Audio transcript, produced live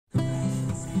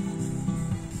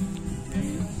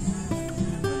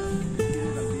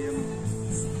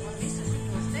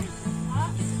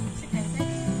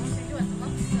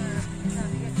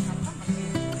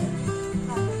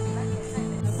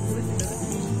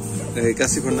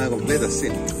Casi jornada completa, sí.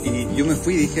 Y yo me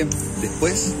fui y dije,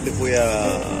 después les voy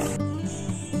a...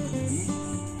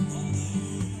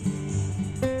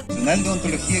 Canal de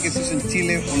ontología que se hizo en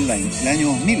Chile online, el año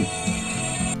 2000.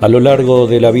 A lo largo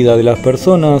de la vida de las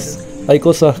personas hay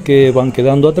cosas que van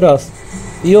quedando atrás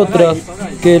y otras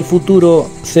que el futuro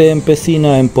se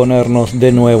empecina en ponernos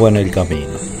de nuevo en el camino.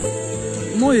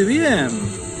 Muy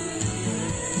bien.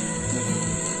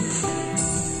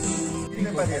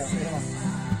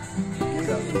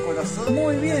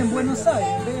 Muy bien, Buenos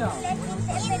Aires, vea.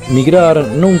 Migrar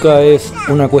nunca es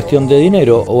una cuestión de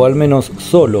dinero, o al menos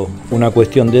solo una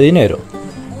cuestión de dinero,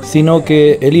 sino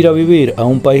que el ir a vivir a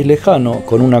un país lejano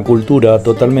con una cultura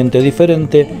totalmente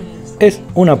diferente es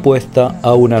una apuesta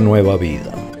a una nueva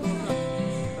vida.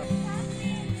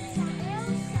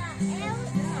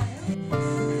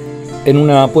 En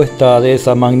una apuesta de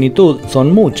esa magnitud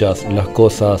son muchas las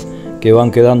cosas que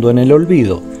van quedando en el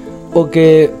olvido, o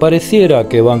que pareciera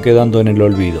que van quedando en el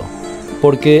olvido,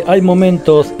 porque hay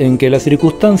momentos en que las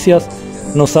circunstancias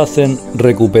nos hacen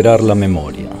recuperar la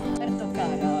memoria.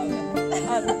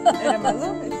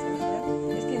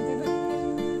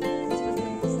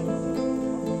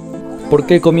 ¿Por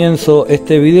qué comienzo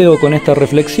este video con esta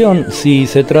reflexión si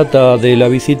se trata de la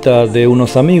visita de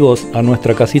unos amigos a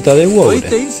nuestra casita de Woure?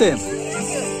 ¿Oíste, Ilse?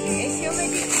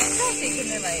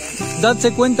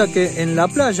 Darse cuenta que en la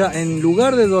playa, en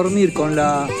lugar de dormir con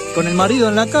el marido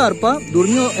en la carpa,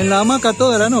 durmió en la hamaca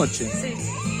toda la noche.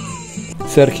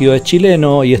 Sergio es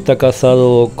chileno y está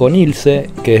casado con Ilse,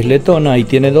 que es letona y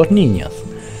tiene 2 niñas.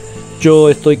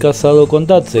 Yo estoy casado con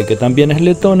Datse, que también es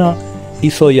letona, y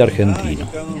soy argentino.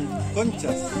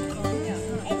 Conchas.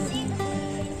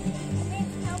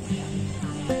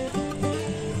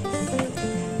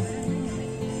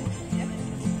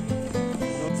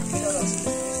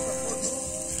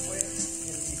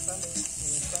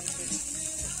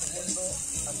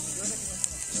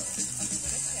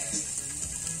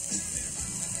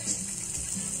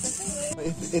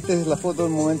 Esta es la foto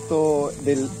del momento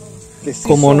del...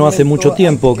 Como no hace mucho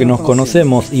tiempo que nos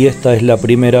conocemos y esta es la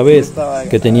primera vez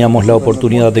que teníamos la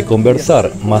oportunidad de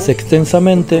conversar más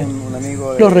extensamente,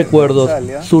 los recuerdos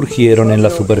surgieron en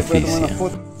la superficie.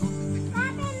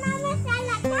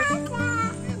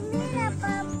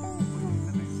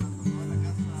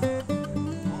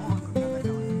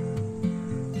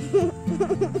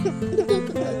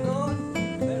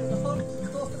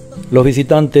 Los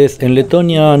visitantes en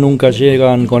Letonia nunca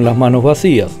llegan con las manos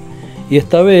vacías, y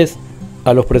esta vez,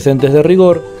 a los presentes de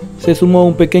rigor, se sumó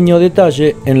un pequeño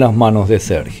detalle en las manos de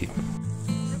Sergio.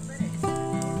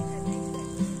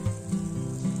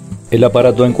 El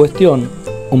aparato en cuestión,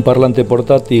 un parlante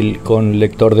portátil con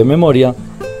lector de memoria,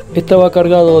 estaba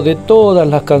cargado de todas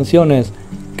las canciones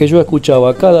que yo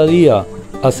escuchaba cada día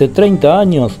hace 30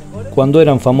 años, cuando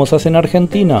eran famosas en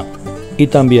Argentina y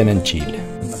también en Chile.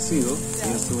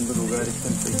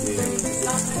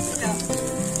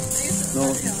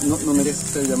 No merece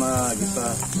ser llamada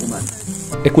quizás humana.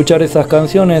 Escuchar esas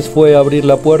canciones fue abrir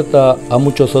la puerta a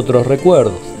muchos otros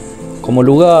recuerdos, como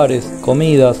lugares,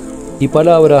 comidas y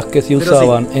palabras que se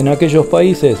usaban en aquellos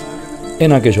países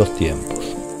en aquellos tiempos.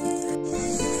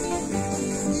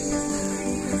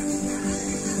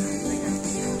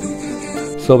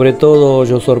 Sobre todo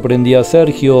yo sorprendí a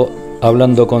Sergio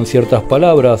hablando con ciertas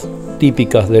palabras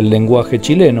típicas del lenguaje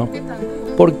chileno,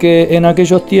 porque en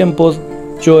aquellos tiempos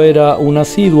yo era un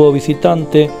asiduo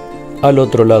visitante al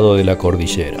otro lado de la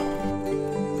cordillera.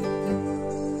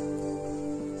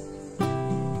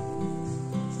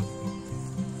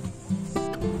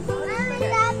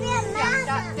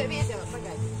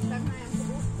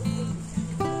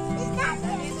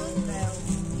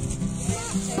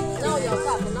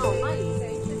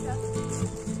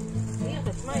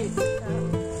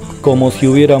 Como si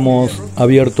hubiéramos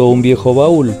abierto un viejo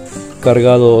baúl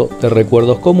cargado de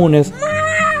recuerdos comunes,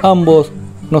 ambos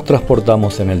nos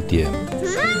transportamos en el tiempo.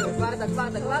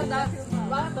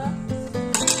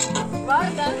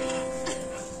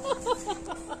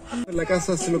 La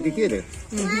casa hace lo que quiere,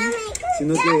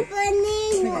 sino que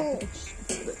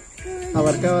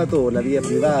abarcaba todo, la vida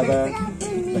privada,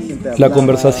 la gente hablaba, la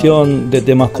conversación de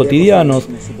temas cotidianos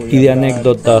y de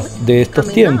anécdotas de estos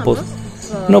tiempos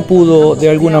no pudo de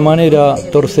alguna manera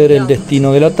torcer el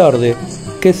destino de la tarde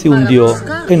que se hundió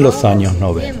en los años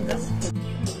 90.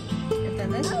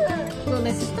 Lo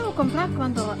necesitamos comprar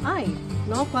cuando hay,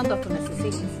 no cuando tú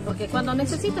necesites, porque cuando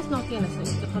necesitas no tienes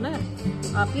que poner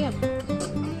a pie.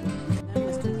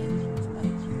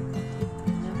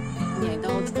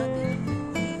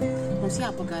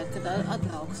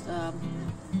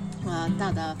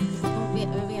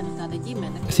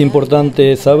 Es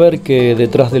importante saber que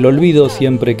detrás del olvido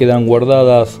siempre quedan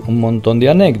guardadas un montón de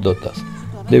anécdotas,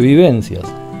 de vivencias,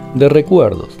 de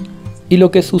recuerdos. Y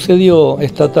lo que sucedió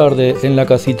esta tarde en la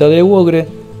casita de Uogre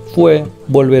fue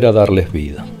volver a darles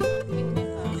vida.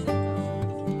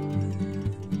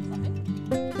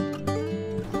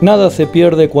 Nada se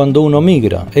pierde cuando uno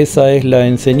migra, esa es la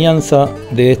enseñanza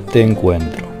de este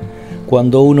encuentro.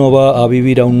 Cuando uno va a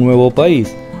vivir a un nuevo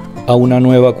país, a una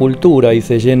nueva cultura y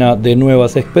se llena de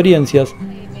nuevas experiencias,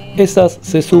 esas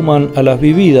se suman a las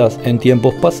vividas en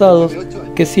tiempos pasados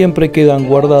que siempre quedan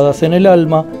guardadas en el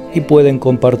alma y pueden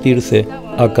compartirse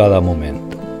a cada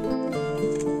momento.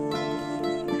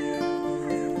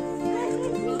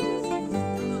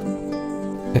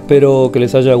 Espero que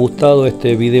les haya gustado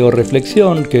este video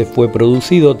reflexión que fue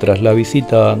producido tras la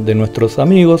visita de nuestros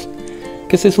amigos,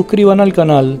 que se suscriban al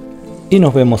canal y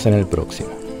nos vemos en el próximo.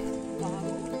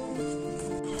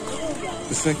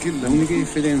 O sea que la única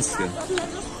diferencia